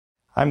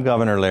I'm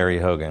Governor Larry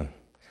Hogan.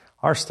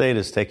 Our state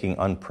is taking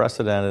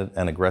unprecedented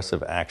and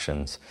aggressive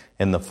actions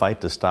in the fight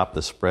to stop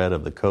the spread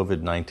of the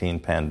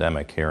COVID-19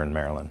 pandemic here in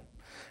Maryland.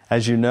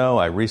 As you know,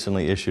 I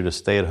recently issued a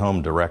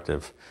stay-at-home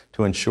directive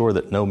to ensure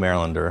that no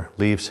Marylander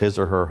leaves his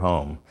or her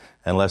home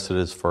unless it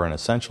is for an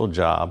essential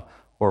job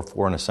or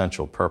for an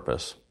essential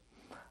purpose.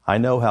 I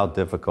know how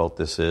difficult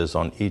this is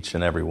on each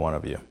and every one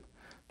of you.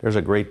 There's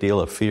a great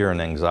deal of fear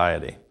and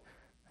anxiety.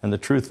 And the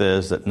truth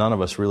is that none of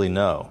us really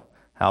know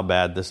how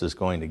bad this is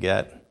going to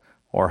get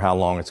or how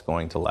long it's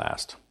going to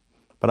last.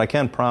 But I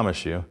can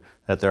promise you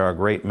that there are a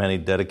great many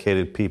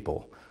dedicated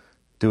people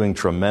doing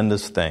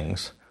tremendous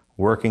things,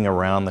 working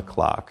around the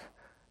clock,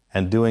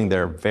 and doing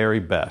their very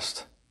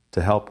best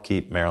to help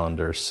keep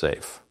Marylanders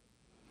safe.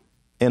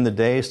 In the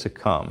days to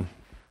come,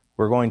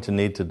 we're going to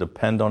need to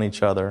depend on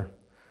each other,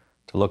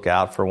 to look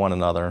out for one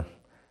another,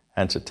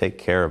 and to take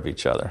care of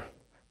each other,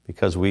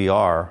 because we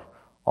are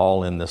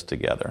all in this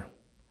together,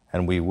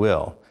 and we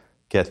will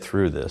get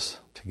through this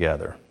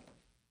together.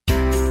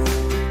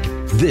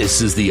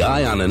 This is the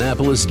Eye on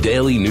Annapolis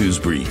Daily News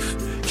Brief,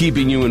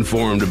 keeping you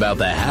informed about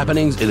the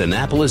happenings in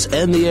Annapolis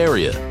and the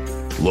area.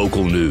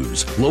 Local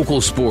news,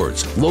 local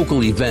sports,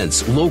 local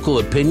events, local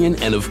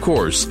opinion, and of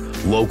course,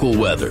 local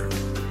weather.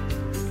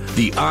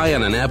 The Eye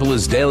on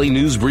Annapolis Daily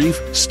News Brief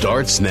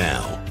starts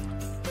now.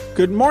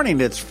 Good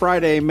morning. It's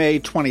Friday, May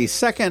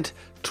 22nd,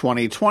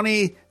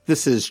 2020.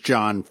 This is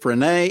John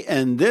Frenaye,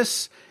 and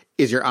this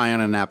is your Eye on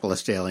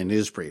Annapolis Daily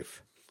News Brief.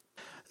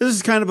 This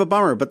is kind of a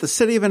bummer, but the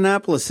city of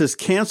Annapolis has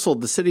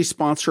canceled the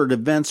city-sponsored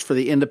events for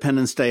the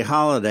Independence Day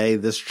holiday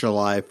this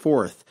July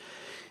 4th.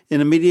 In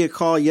a media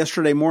call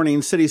yesterday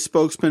morning, city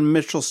spokesman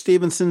Mitchell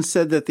Stevenson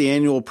said that the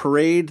annual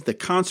parade, the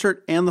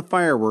concert, and the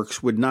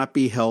fireworks would not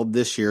be held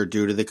this year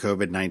due to the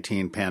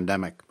COVID-19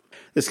 pandemic.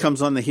 This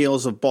comes on the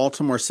heels of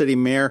Baltimore City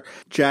Mayor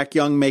Jack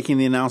Young making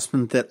the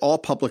announcement that all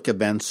public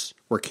events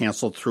were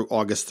canceled through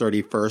August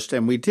 31st.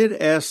 And we did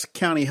ask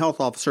County Health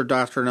Officer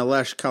Dr.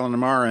 Nilesh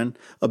Kalanamaran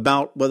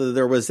about whether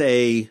there was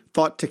a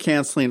thought to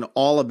canceling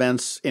all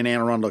events in Anne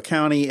Arundel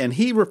County, and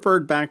he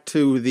referred back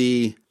to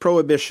the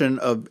prohibition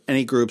of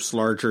any groups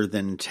larger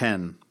than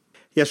 10.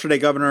 Yesterday,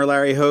 Governor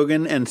Larry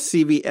Hogan and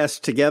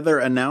CVS together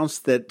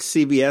announced that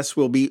CVS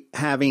will be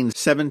having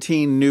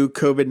 17 new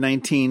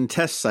COVID-19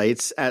 test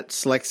sites at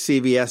select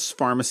CVS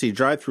pharmacy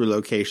drive-thru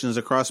locations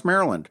across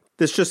Maryland.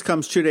 This just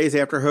comes 2 days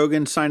after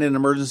Hogan signed an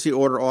emergency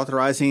order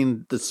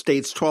authorizing the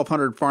state's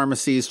 1,200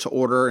 pharmacies to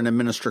order and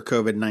administer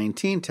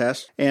COVID-19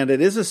 tests, and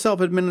it is a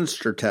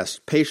self-administered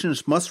test.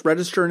 Patients must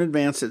register in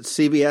advance at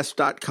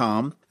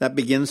cvs.com. That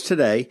begins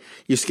today.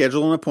 You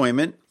schedule an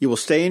appointment. You will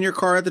stay in your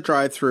car at the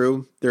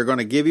drive-thru. They're going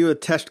to give you a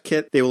test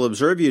kit. They will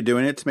observe you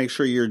doing it to make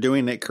sure you're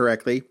doing it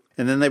correctly,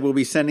 and then they will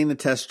be sending the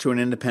test to an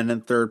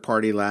independent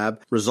third-party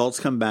lab. Results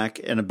come back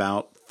in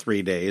about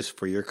 3 days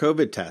for your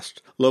COVID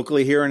test.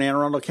 Locally here in Anne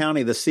Arundel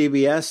County, the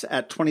CVS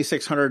at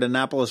 2600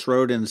 Annapolis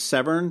Road in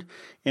Severn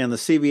and the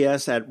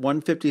CVS at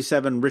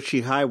 157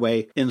 Ritchie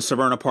Highway in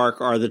Severna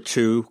Park are the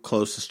two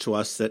closest to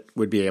us that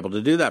would be able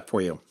to do that for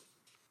you.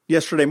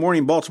 Yesterday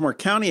morning, Baltimore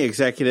County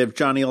Executive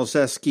Johnny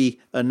Olszewski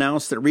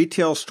announced that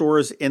retail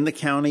stores in the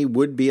county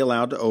would be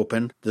allowed to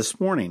open this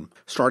morning.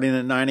 Starting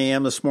at 9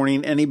 a.m. this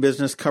morning, any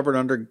business covered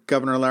under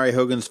Governor Larry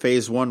Hogan's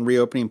Phase 1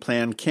 reopening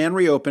plan can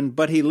reopen,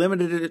 but he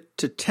limited it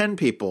to 10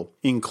 people,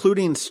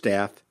 including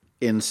staff,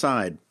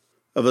 inside.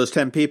 Of those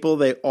 10 people,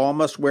 they all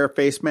must wear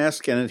face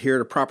masks and adhere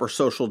to proper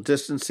social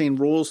distancing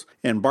rules,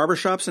 and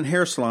barbershops and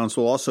hair salons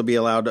will also be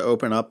allowed to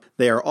open up.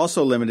 They are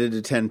also limited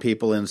to 10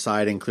 people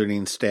inside,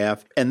 including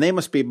staff, and they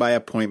must be by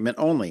appointment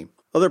only.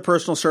 Other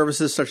personal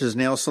services such as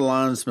nail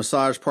salons,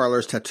 massage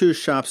parlors, tattoo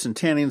shops, and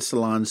tanning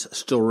salons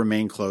still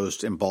remain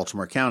closed in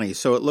Baltimore County.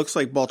 So it looks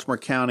like Baltimore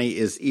County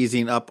is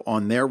easing up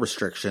on their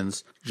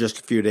restrictions just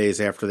a few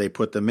days after they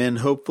put them in.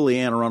 Hopefully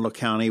Anne Arundel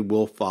County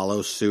will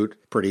follow suit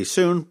pretty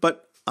soon,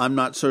 but I'm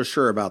not so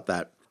sure about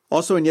that.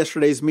 Also in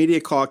yesterday's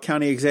media call,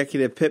 County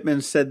Executive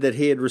Pittman said that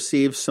he had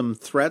received some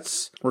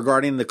threats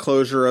regarding the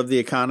closure of the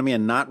economy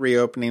and not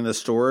reopening the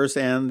stores,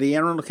 and the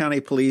Anne Arundel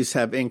County Police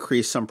have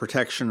increased some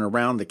protection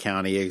around the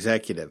county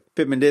executive.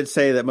 Pittman did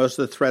say that most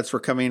of the threats were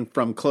coming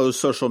from closed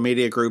social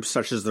media groups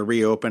such as the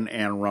Reopen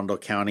Anne Arundel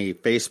County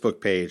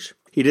Facebook page.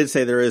 He did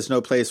say there is no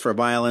place for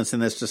violence in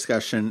this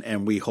discussion,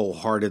 and we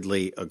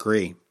wholeheartedly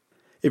agree.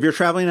 If you're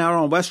traveling out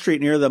on West Street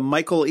near the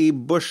Michael E.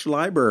 Bush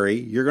Library,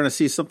 you're going to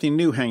see something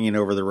new hanging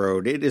over the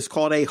road. It is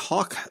called a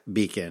Hawk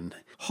beacon.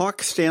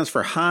 Hawk stands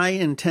for High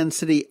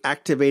Intensity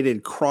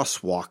Activated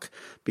Crosswalk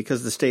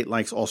because the state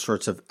likes all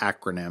sorts of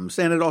acronyms.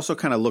 And it also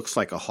kind of looks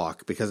like a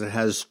hawk because it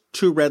has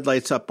two red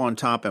lights up on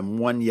top and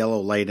one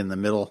yellow light in the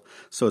middle.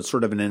 So it's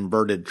sort of an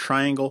inverted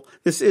triangle.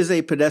 This is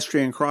a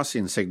pedestrian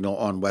crossing signal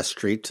on West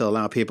Street to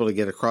allow people to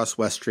get across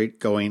West Street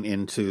going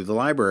into the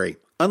library.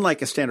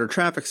 Unlike a standard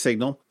traffic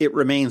signal, it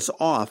remains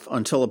off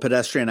until a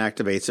pedestrian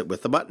activates it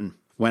with a button.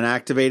 When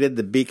activated,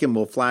 the beacon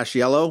will flash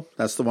yellow,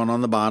 that's the one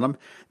on the bottom,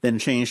 then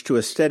change to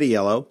a steady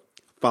yellow,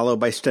 followed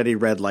by steady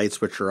red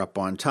lights, which are up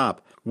on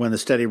top. When the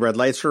steady red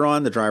lights are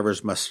on, the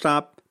drivers must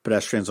stop.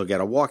 Pedestrians will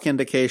get a walk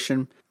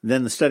indication.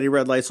 Then the steady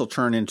red lights will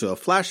turn into a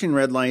flashing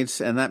red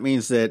lights, and that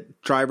means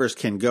that drivers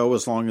can go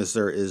as long as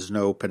there is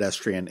no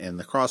pedestrian in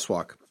the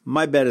crosswalk.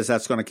 My bet is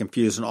that's going to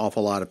confuse an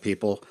awful lot of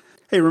people.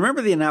 Hey,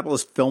 remember the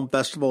Annapolis Film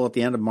Festival at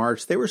the end of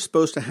March? They were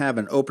supposed to have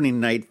an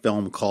opening night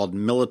film called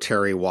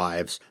Military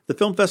Wives. The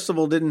film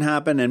festival didn't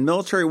happen, and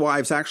Military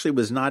Wives actually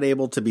was not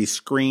able to be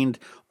screened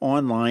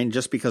online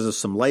just because of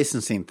some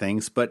licensing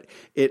things, but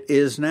it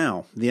is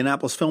now. The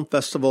Annapolis Film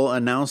Festival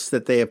announced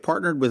that they have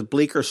partnered with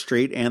Bleecker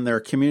Street and their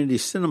community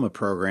cinema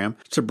program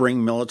to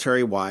bring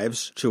Military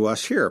Wives to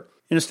us here.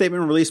 In a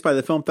statement released by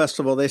the film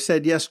festival, they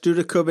said, yes, due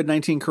to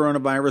COVID-19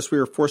 coronavirus, we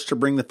were forced to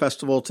bring the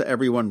festival to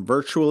everyone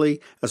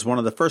virtually. As one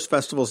of the first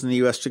festivals in the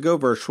U.S. to go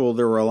virtual,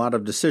 there were a lot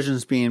of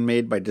decisions being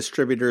made by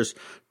distributors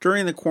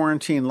during the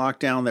quarantine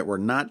lockdown that were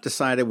not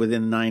decided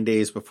within 9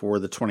 days before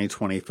the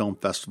 2020 film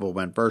festival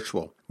went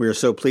virtual. We are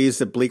so pleased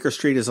that Bleecker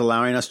Street is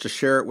allowing us to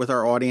share it with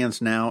our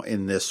audience now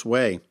in this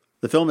way.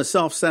 The film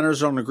itself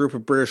centers on a group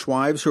of British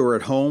wives who are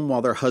at home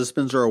while their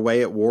husbands are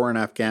away at war in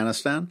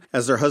Afghanistan.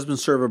 As their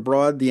husbands serve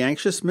abroad, the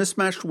anxious,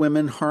 mismatched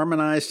women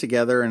harmonize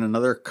together in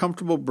another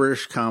comfortable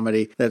British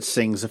comedy that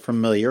sings a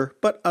familiar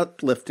but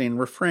uplifting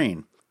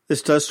refrain.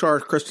 This does star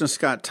Kristen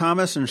Scott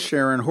Thomas and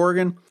Sharon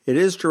Horgan. It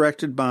is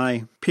directed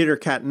by Peter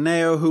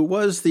Cataneo, who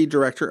was the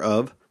director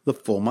of The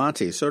Full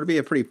Monty, so it'll be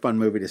a pretty fun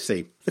movie to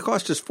see. The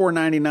cost is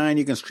 $4.99.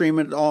 You can stream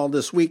it all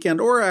this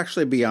weekend or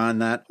actually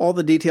beyond that. All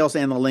the details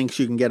and the links,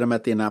 you can get them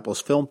at the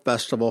Annapolis Film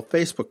Festival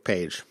Facebook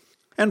page.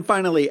 And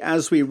finally,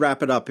 as we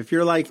wrap it up, if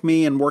you're like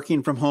me and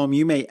working from home,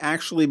 you may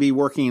actually be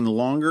working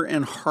longer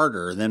and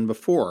harder than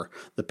before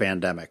the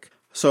pandemic.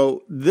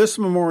 So this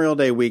Memorial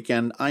Day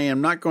weekend, I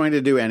am not going to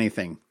do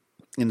anything.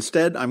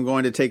 Instead, I'm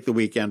going to take the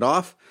weekend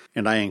off,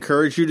 and I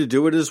encourage you to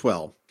do it as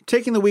well.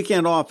 Taking the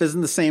weekend off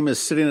isn't the same as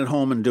sitting at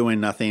home and doing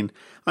nothing.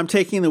 I'm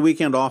taking the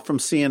weekend off from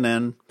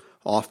CNN,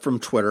 off from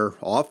Twitter,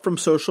 off from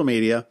social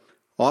media,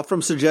 off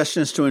from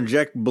suggestions to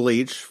inject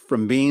bleach,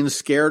 from being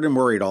scared and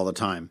worried all the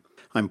time.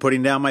 I'm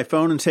putting down my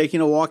phone and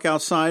taking a walk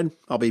outside.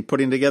 I'll be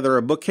putting together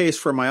a bookcase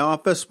for my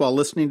office while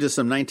listening to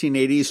some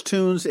 1980s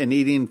tunes and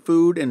eating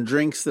food and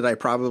drinks that I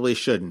probably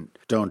shouldn't.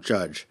 Don't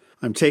judge.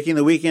 I'm taking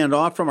the weekend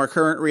off from our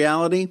current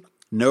reality.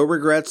 No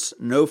regrets,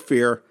 no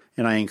fear,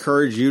 and I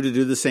encourage you to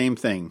do the same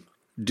thing.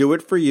 Do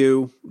it for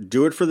you,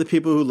 do it for the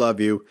people who love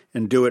you,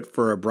 and do it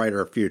for a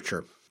brighter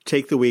future.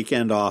 Take the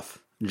weekend off.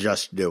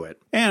 Just do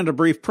it. And a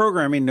brief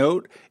programming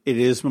note, it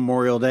is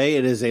Memorial Day.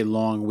 It is a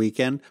long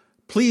weekend.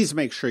 Please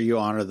make sure you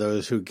honor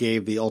those who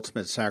gave the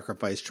ultimate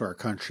sacrifice to our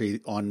country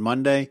on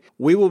Monday.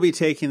 We will be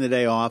taking the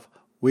day off.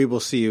 We will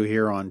see you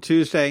here on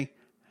Tuesday.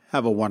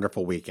 Have a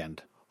wonderful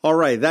weekend. All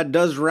right, that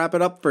does wrap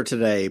it up for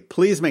today.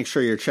 Please make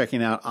sure you're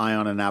checking out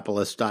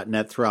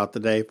eyeonannapolis.net throughout the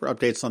day for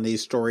updates on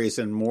these stories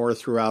and more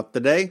throughout the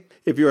day.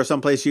 If you are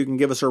someplace you can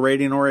give us a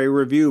rating or a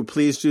review,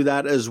 please do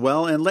that as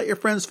well. And let your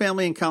friends,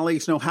 family, and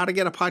colleagues know how to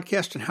get a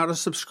podcast and how to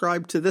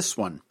subscribe to this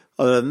one.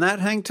 Other than that,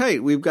 hang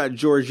tight. We've got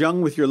George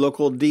Young with your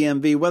local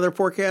DMV weather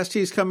forecast.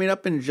 He's coming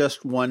up in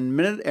just 1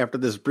 minute after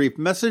this brief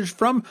message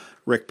from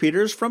Rick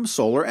Peters from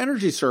Solar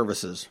Energy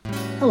Services.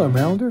 Hello,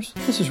 Marylanders.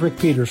 This is Rick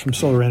Peters from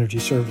Solar Energy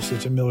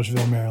Services in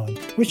Millersville, Maryland,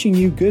 wishing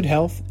you good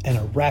health and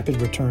a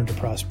rapid return to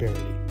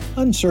prosperity.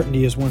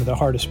 Uncertainty is one of the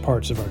hardest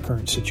parts of our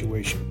current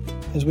situation.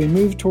 As we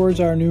move towards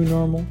our new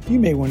normal, you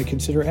may want to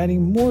consider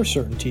adding more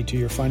certainty to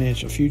your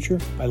financial future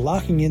by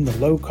locking in the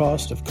low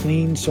cost of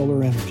clean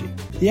solar energy.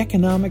 The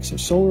economics of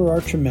solar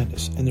are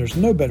tremendous, and there's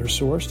no better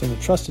source than the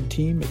trusted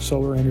team at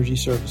Solar Energy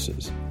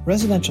Services.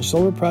 Residential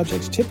solar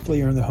projects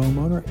typically earn the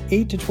homeowner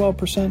 8 to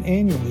 12%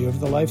 annually over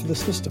the life of the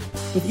system,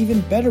 with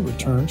even better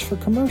returns for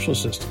commercial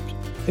systems.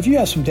 If you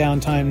have some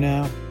downtime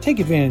now, take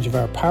advantage of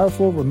our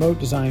powerful remote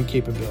design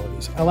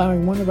capabilities,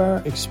 allowing one of our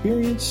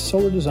experienced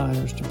solar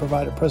designers to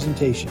provide a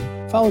presentation,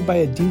 followed by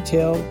a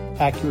detailed,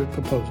 accurate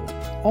proposal,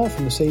 all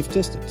from a safe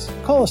distance.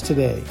 Call us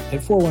today at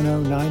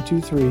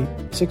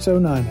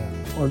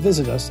 410-923-6090 or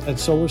visit us at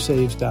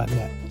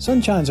solarsaves.net.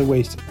 Sunshine's are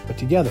wasted, but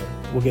together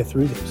we'll get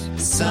through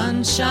this.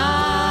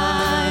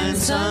 Sunshine,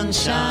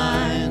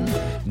 sunshine,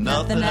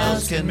 nothing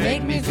else can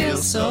make me feel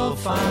so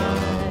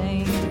fine.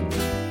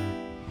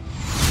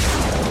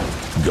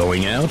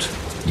 Going out?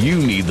 You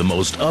need the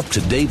most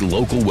up-to-date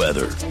local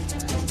weather.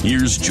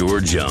 Here's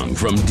George Young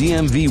from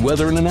DMV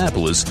Weather in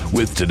Annapolis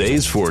with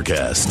today's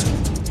forecast.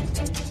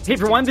 Hey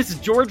everyone, this is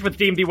George with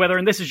DMV Weather,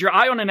 and this is your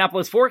Eye on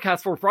Annapolis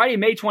forecast for Friday,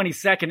 May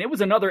 22nd. It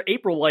was another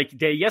April-like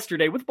day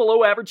yesterday with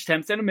below-average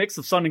temps and a mix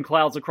of sun and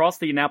clouds across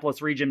the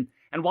Annapolis region.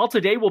 And while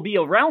today will be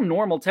around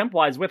normal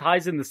temp-wise with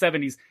highs in the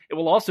 70s, it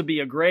will also be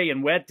a gray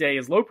and wet day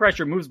as low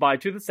pressure moves by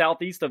to the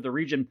southeast of the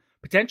region,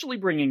 potentially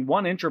bringing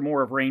 1 inch or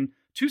more of rain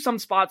to some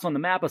spots on the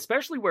map,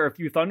 especially where a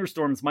few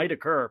thunderstorms might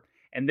occur.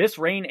 And this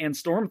rain and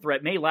storm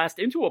threat may last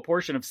into a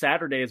portion of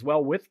Saturday as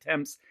well, with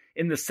temps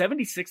in the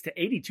 76 to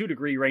 82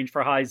 degree range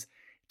for highs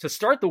to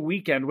start the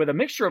weekend, with a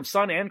mixture of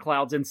sun and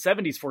clouds in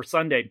 70s for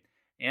Sunday.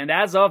 And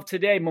as of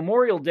today,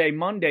 Memorial Day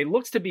Monday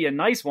looks to be a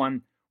nice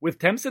one, with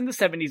temps in the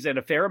 70s and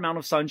a fair amount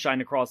of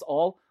sunshine across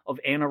all of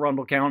Anne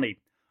Arundel County.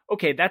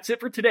 Okay, that's it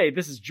for today.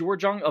 This is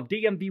George Young of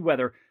DMV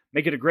Weather.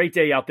 Make it a great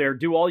day out there.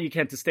 Do all you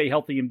can to stay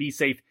healthy and be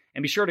safe.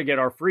 And be sure to get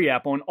our free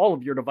app on all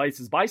of your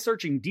devices by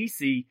searching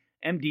DC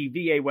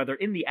MDVA Weather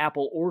in the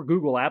Apple or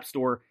Google App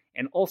Store.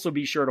 And also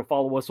be sure to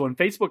follow us on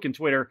Facebook and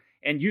Twitter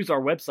and use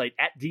our website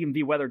at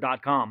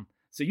dmvweather.com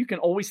so you can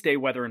always stay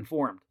weather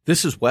informed.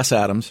 This is Wes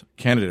Adams,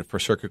 candidate for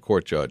Circuit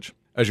Court Judge.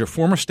 As your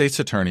former state's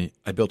attorney,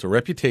 I built a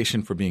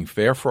reputation for being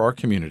fair for our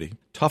community,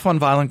 tough on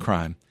violent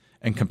crime,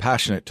 and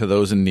compassionate to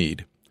those in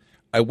need.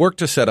 I work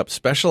to set up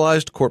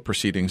specialized court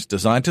proceedings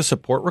designed to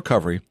support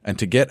recovery and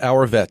to get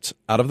our vets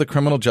out of the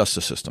criminal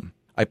justice system.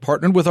 I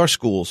partnered with our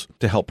schools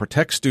to help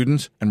protect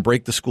students and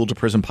break the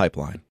school-to-prison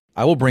pipeline.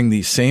 I will bring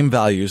these same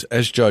values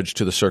as judge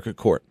to the Circuit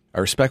Court. I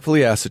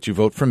respectfully ask that you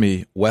vote for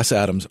me, Wes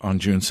Adams, on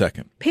June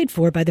 2nd. Paid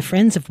for by the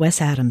Friends of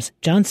Wes Adams.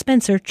 John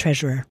Spencer,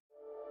 Treasurer.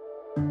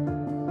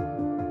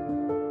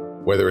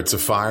 Whether it's a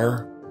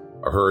fire,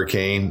 a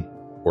hurricane,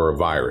 or a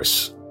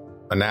virus,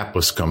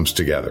 Annapolis comes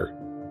together.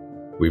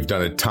 We've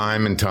done it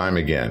time and time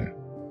again,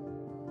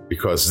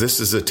 because this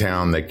is a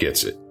town that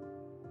gets it,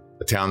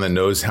 a town that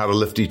knows how to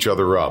lift each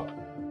other up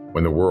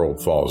when the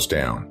world falls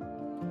down.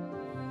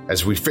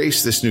 As we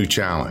face this new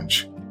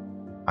challenge,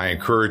 I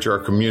encourage our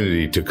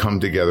community to come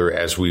together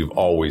as we've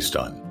always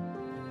done.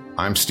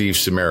 I'm Steve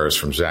Samaras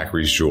from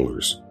Zachary's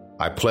Jewelers.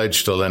 I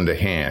pledge to lend a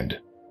hand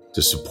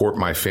to support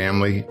my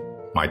family,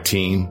 my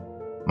team,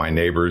 my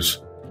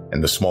neighbors,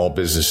 and the small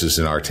businesses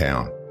in our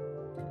town.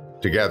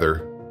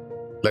 Together,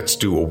 let's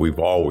do what we've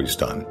always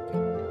done.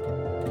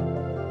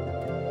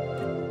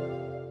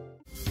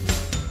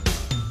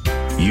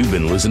 You've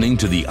been listening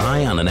to the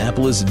Eye on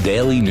Annapolis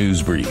Daily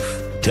News Brief.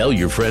 Tell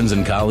your friends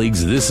and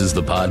colleagues this is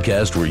the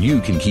podcast where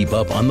you can keep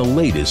up on the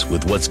latest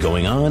with what's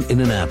going on in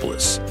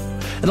Annapolis.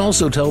 And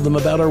also tell them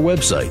about our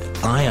website,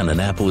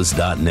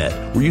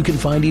 eyeonannapolis.net, where you can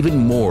find even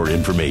more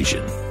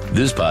information.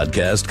 This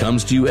podcast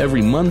comes to you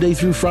every Monday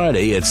through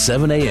Friday at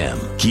 7 a.m.,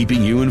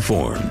 keeping you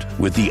informed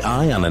with the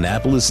Eye on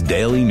Annapolis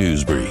Daily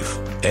News Brief.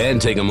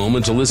 And take a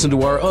moment to listen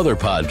to our other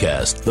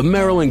podcast, The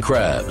Maryland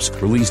Crabs,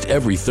 released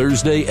every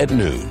Thursday at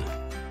noon.